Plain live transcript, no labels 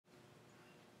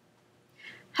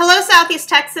Hello Southeast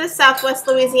Texas, Southwest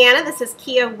Louisiana. This is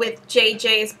Kia with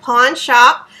JJ's Pawn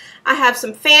Shop. I have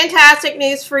some fantastic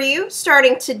news for you.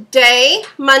 Starting today,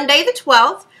 Monday the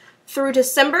 12th, through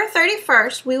December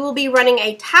 31st, we will be running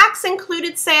a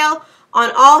tax-included sale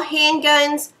on all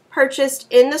handguns purchased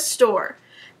in the store.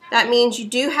 That means you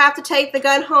do have to take the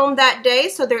gun home that day,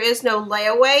 so there is no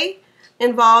layaway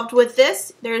involved with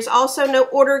this. There's also no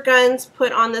order guns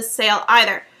put on this sale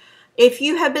either. If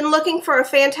you have been looking for a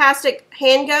fantastic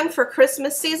handgun for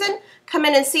Christmas season, come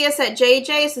in and see us at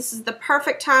JJ's. This is the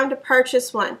perfect time to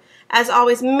purchase one. As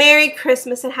always, Merry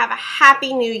Christmas and have a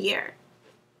Happy New Year.